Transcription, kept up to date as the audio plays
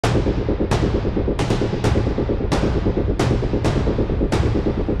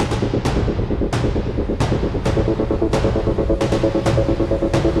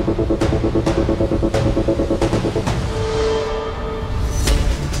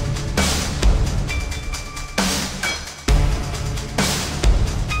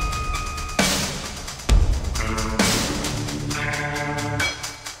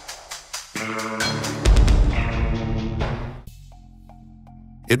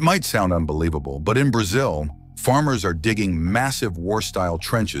It might sound unbelievable, but in Brazil, farmers are digging massive war-style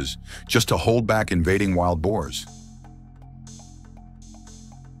trenches just to hold back invading wild boars.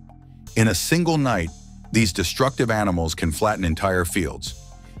 In a single night, these destructive animals can flatten entire fields.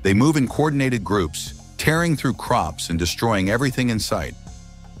 They move in coordinated groups, tearing through crops and destroying everything in sight.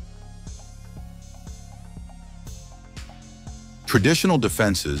 Traditional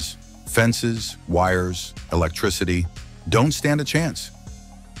defenses, fences, wires, electricity, don't stand a chance.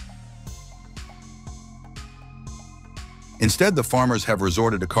 Instead, the farmers have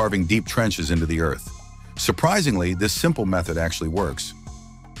resorted to carving deep trenches into the earth. Surprisingly, this simple method actually works.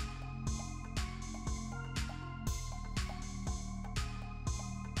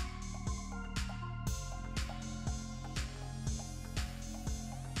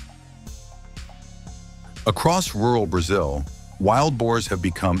 Across rural Brazil, wild boars have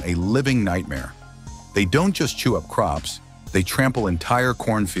become a living nightmare. They don't just chew up crops, they trample entire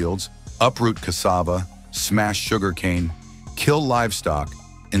cornfields, uproot cassava, smash sugarcane, kill livestock,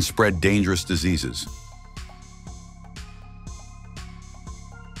 and spread dangerous diseases.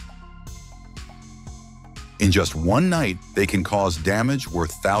 In just one night, they can cause damage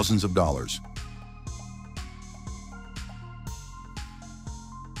worth thousands of dollars.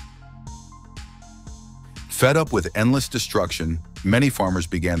 Fed up with endless destruction, many farmers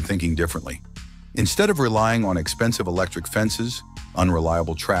began thinking differently. Instead of relying on expensive electric fences,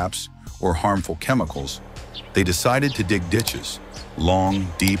 unreliable traps, or harmful chemicals, they decided to dig ditches, long,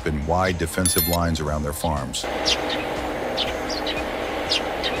 deep, and wide defensive lines around their farms.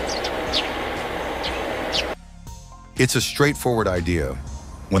 It's a straightforward idea.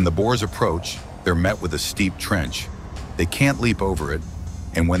 When the boars approach, they're met with a steep trench. They can't leap over it,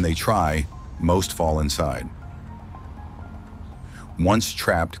 and when they try, most fall inside. Once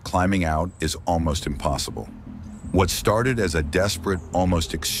trapped, climbing out is almost impossible. What started as a desperate,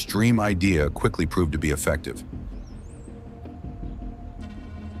 almost extreme idea quickly proved to be effective.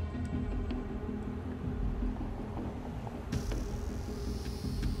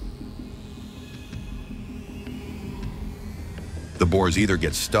 The boars either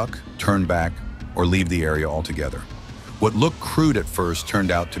get stuck, turn back, or leave the area altogether. What looked crude at first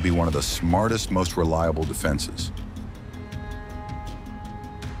turned out to be one of the smartest, most reliable defenses.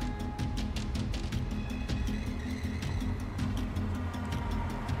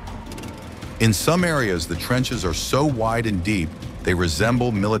 In some areas, the trenches are so wide and deep, they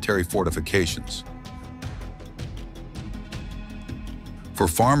resemble military fortifications. For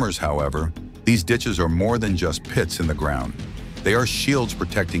farmers, however, these ditches are more than just pits in the ground. They are shields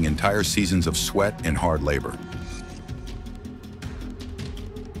protecting entire seasons of sweat and hard labor.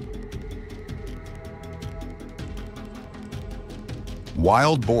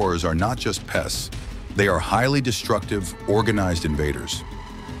 Wild boars are not just pests. They are highly destructive, organized invaders.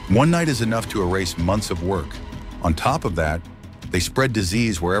 One night is enough to erase months of work. On top of that, they spread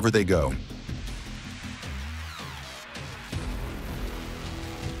disease wherever they go.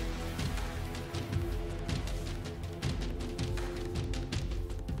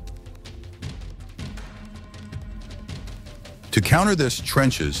 To counter this,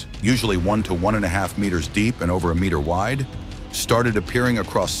 trenches, usually 1 to 1.5 meters deep and over a meter wide, started appearing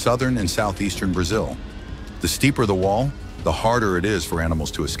across southern and southeastern Brazil. The steeper the wall, the harder it is for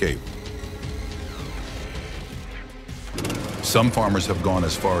animals to escape. Some farmers have gone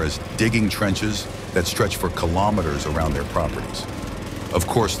as far as digging trenches that stretch for kilometers around their properties. Of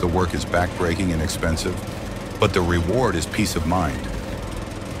course, the work is backbreaking and expensive, but the reward is peace of mind.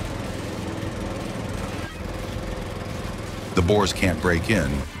 The boars can't break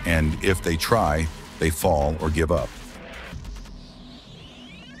in, and if they try, they fall or give up.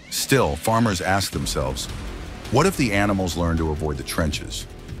 Still, farmers ask themselves, what if the animals learn to avoid the trenches?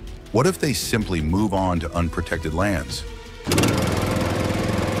 What if they simply move on to unprotected lands?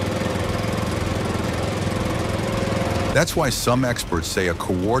 That's why some experts say a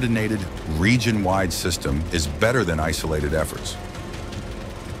coordinated, region-wide system is better than isolated efforts.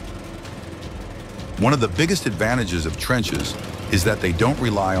 One of the biggest advantages of trenches is that they don't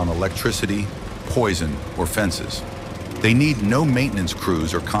rely on electricity, poison, or fences. They need no maintenance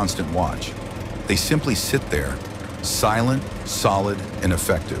crews or constant watch. They simply sit there, silent, solid, and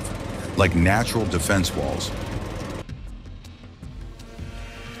effective, like natural defense walls.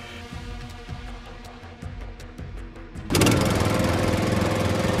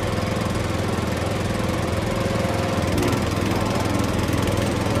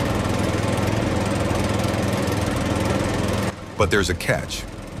 But there's a catch: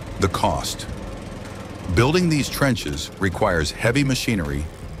 the cost. Building these trenches requires heavy machinery,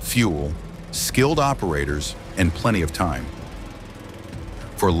 fuel, skilled operators, and plenty of time.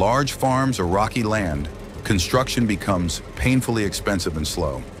 For large farms or rocky land, construction becomes painfully expensive and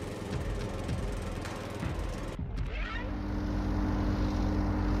slow.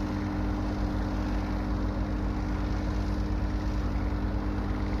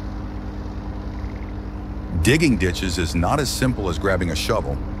 Digging ditches is not as simple as grabbing a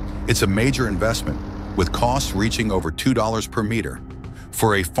shovel. It's a major investment, with costs reaching over $2 per meter.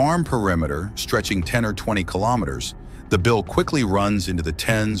 For a farm perimeter stretching 10 or 20 kilometers, the bill quickly runs into the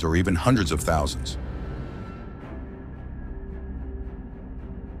tens or even hundreds of thousands.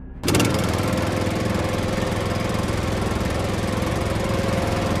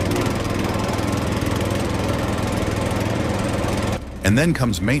 And then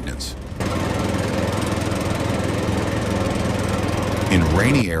comes maintenance. In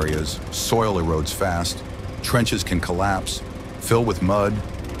rainy areas, soil erodes fast, trenches can collapse, fill with mud,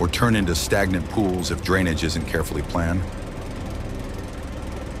 or turn into stagnant pools if drainage isn't carefully planned.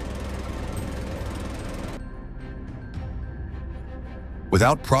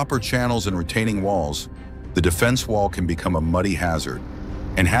 Without proper channels and retaining walls, the defense wall can become a muddy hazard,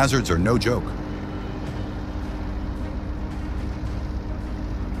 and hazards are no joke.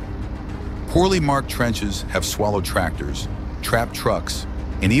 Poorly marked trenches have swallowed tractors, trapped trucks,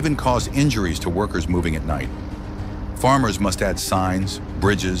 and even caused injuries to workers moving at night. Farmers must add signs,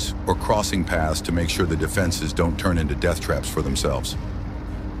 bridges, or crossing paths to make sure the defenses don't turn into death traps for themselves.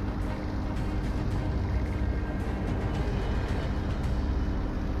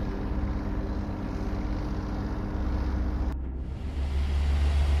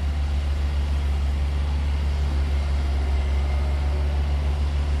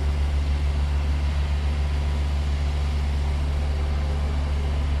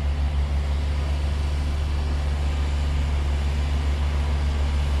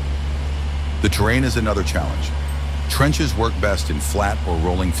 The terrain is another challenge. Trenches work best in flat or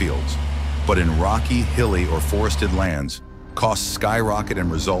rolling fields, but in rocky, hilly, or forested lands, costs skyrocket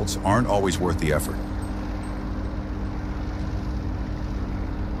and results aren't always worth the effort.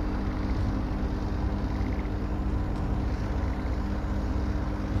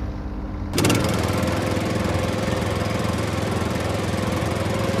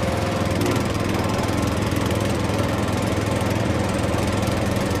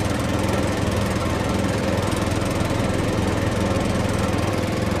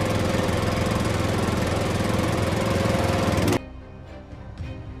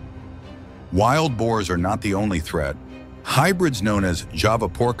 Wild boars are not the only threat. Hybrids known as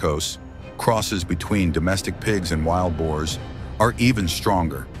javaporcos, crosses between domestic pigs and wild boars, are even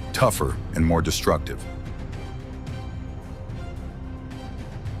stronger, tougher, and more destructive.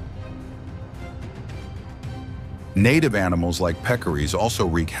 Native animals like peccaries also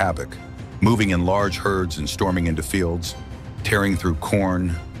wreak havoc, moving in large herds and storming into fields, tearing through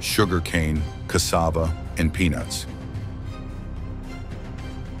corn, sugarcane, cassava, and peanuts.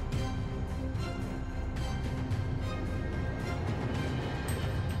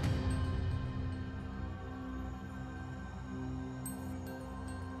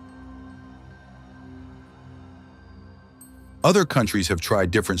 Other countries have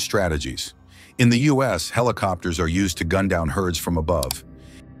tried different strategies. In the US, helicopters are used to gun down herds from above.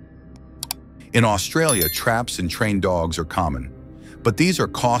 In Australia, traps and trained dogs are common, but these are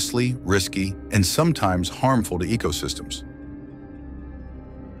costly, risky, and sometimes harmful to ecosystems.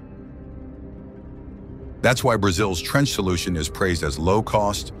 That's why Brazil's trench solution is praised as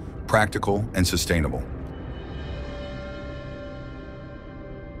low-cost, practical, and sustainable.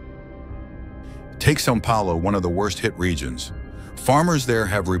 Take São Paulo, one of the worst-hit regions. Farmers there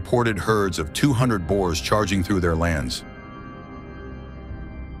have reported herds of 200 boars charging through their lands.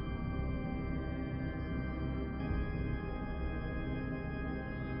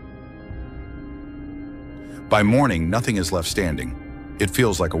 By morning, nothing is left standing. It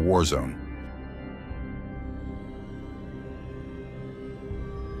feels like a war zone.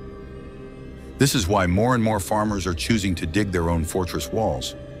 This is why more and more farmers are choosing to dig their own fortress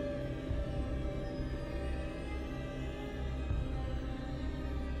walls.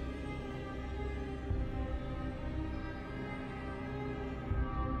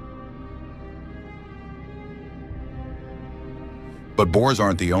 But boars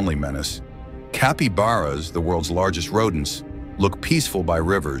aren't the only menace. Capybaras, the world's largest rodents, look peaceful by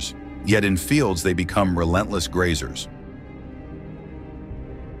rivers, yet in fields they become relentless grazers.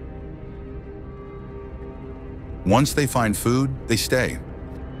 Once they find food, they stay.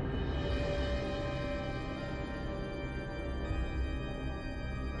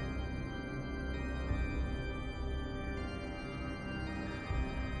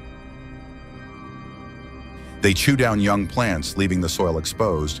 They chew down young plants, leaving the soil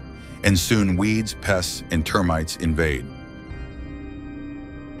exposed, and soon weeds, pests, and termites invade.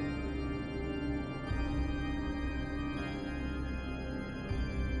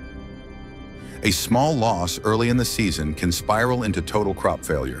 A small loss early in the season can spiral into total crop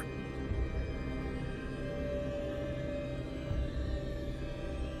failure.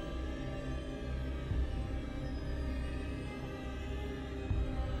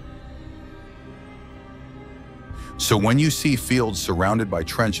 So when you see fields surrounded by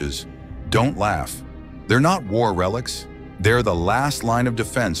trenches, don't laugh. They're not war relics. They're the last line of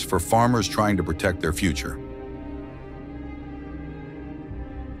defense for farmers trying to protect their future.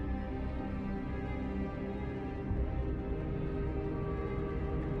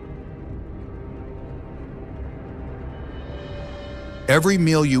 Every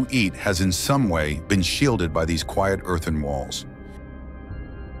meal you eat has in some way been shielded by these quiet earthen walls.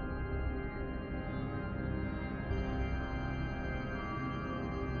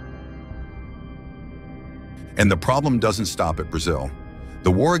 And the problem doesn't stop at Brazil.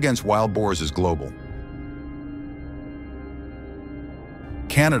 The war against wild boars is global.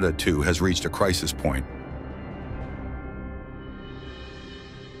 Canada, too, has reached a crisis point.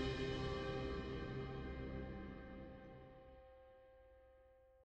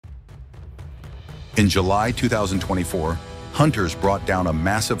 In July 2024, hunters brought down a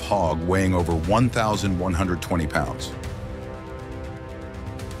massive hog weighing over 1,120 pounds.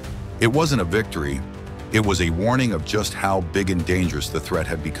 It wasn't a victory. It was a warning of just how big and dangerous the threat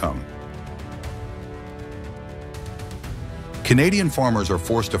had become. Canadian farmers are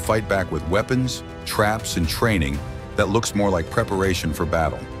forced to fight back with weapons, traps, and training that looks more like preparation for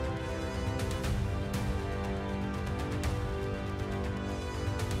battle.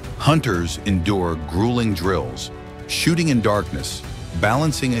 Hunters endure grueling drills, shooting in darkness,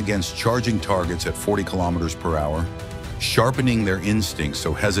 balancing against charging targets at 40 kilometers per hour, sharpening their instincts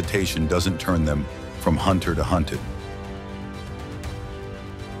so hesitation doesn't turn them from hunter to hunted.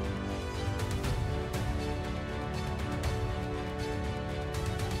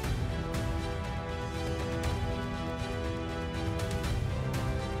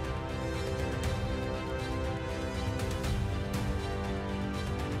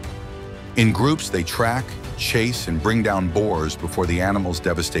 In groups, they track, chase, and bring down boars before the animals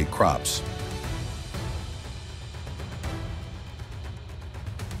devastate crops.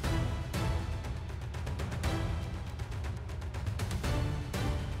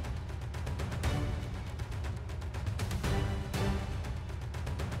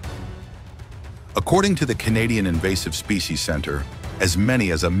 According to the Canadian Invasive Species Centre, as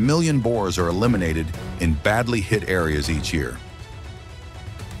many as 1 million boars are eliminated in badly hit areas each year.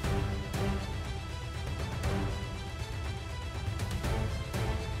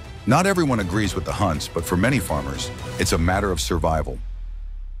 Not everyone agrees with the hunts, but for many farmers, it's a matter of survival.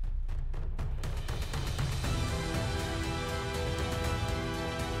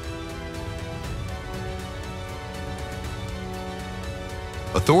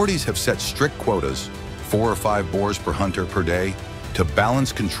 Authorities have set strict quotas, 4 or 5 boars per hunter per day, to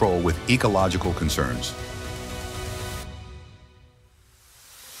balance control with ecological concerns.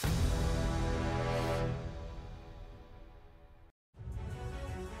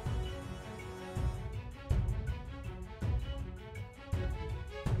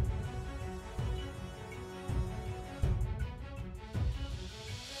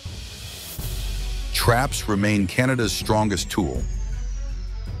 Traps remain Canada's strongest tool.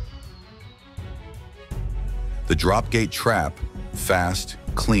 The drop-gate trap, fast,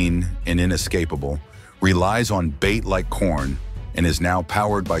 clean, and inescapable, relies on bait like corn and is now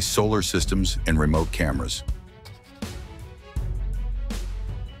powered by solar systems and remote cameras.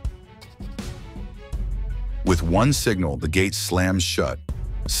 With one signal, the gate slams shut,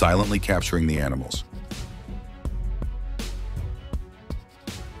 silently capturing the animals.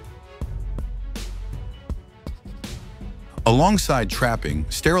 Alongside trapping,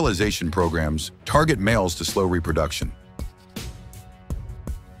 sterilization programs target males to slow reproduction.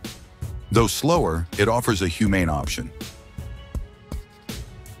 Though slower, it offers a humane option.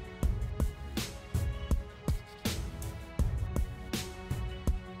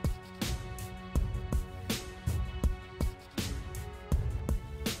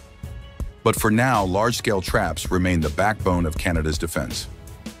 But for now, large-scale traps remain the backbone of Canada's defense.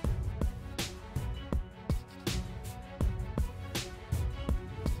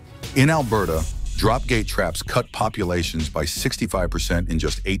 In Alberta, drop-gate traps cut populations by 65% in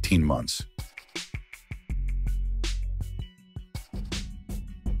just 18 months.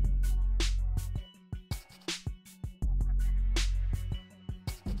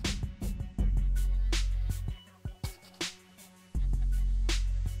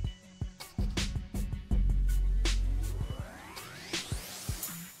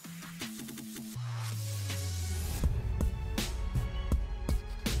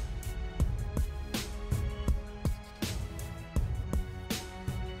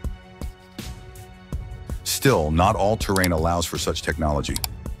 Still, not all terrain allows for such technology.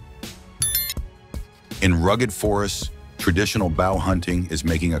 In rugged forests, traditional bow hunting is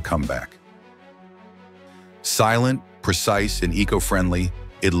making a comeback. Silent, precise, and eco-friendly,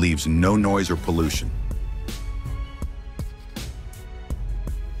 it leaves no noise or pollution.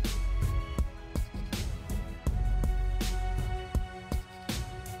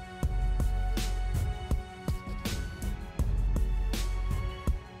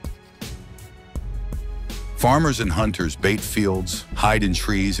 Farmers and hunters bait fields, hide in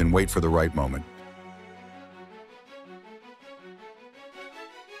trees, and wait for the right moment.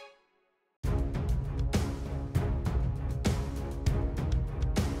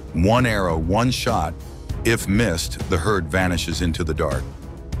 One arrow, one shot. If missed, the herd vanishes into the dark.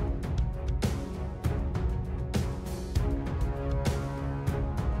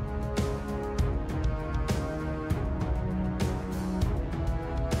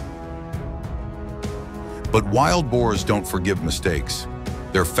 But wild boars don't forgive mistakes.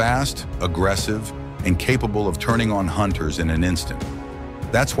 They're fast, aggressive, and capable of turning on hunters in an instant.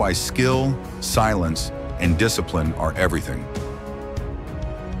 That's why skill, silence, and discipline are everything.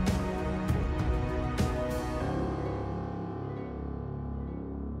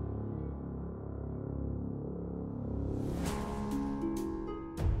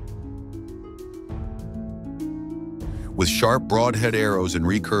 With sharp broadhead arrows and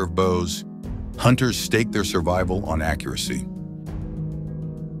recurved bows, hunters stake their survival on accuracy.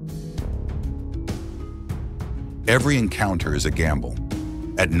 Every encounter is a gamble.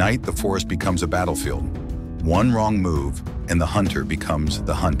 At night, the forest becomes a battlefield. One wrong move, and the hunter becomes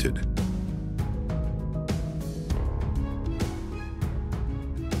the hunted.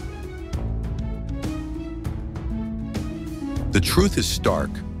 The truth is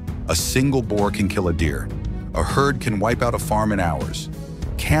stark. A single boar can kill a deer. A herd can wipe out a farm in hours.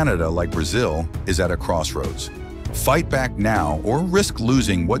 Canada, like Brazil, is at a crossroads. Fight back now or risk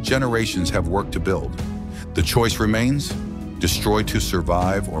losing what generations have worked to build. The choice remains: destroy to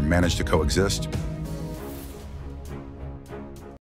survive or manage to coexist.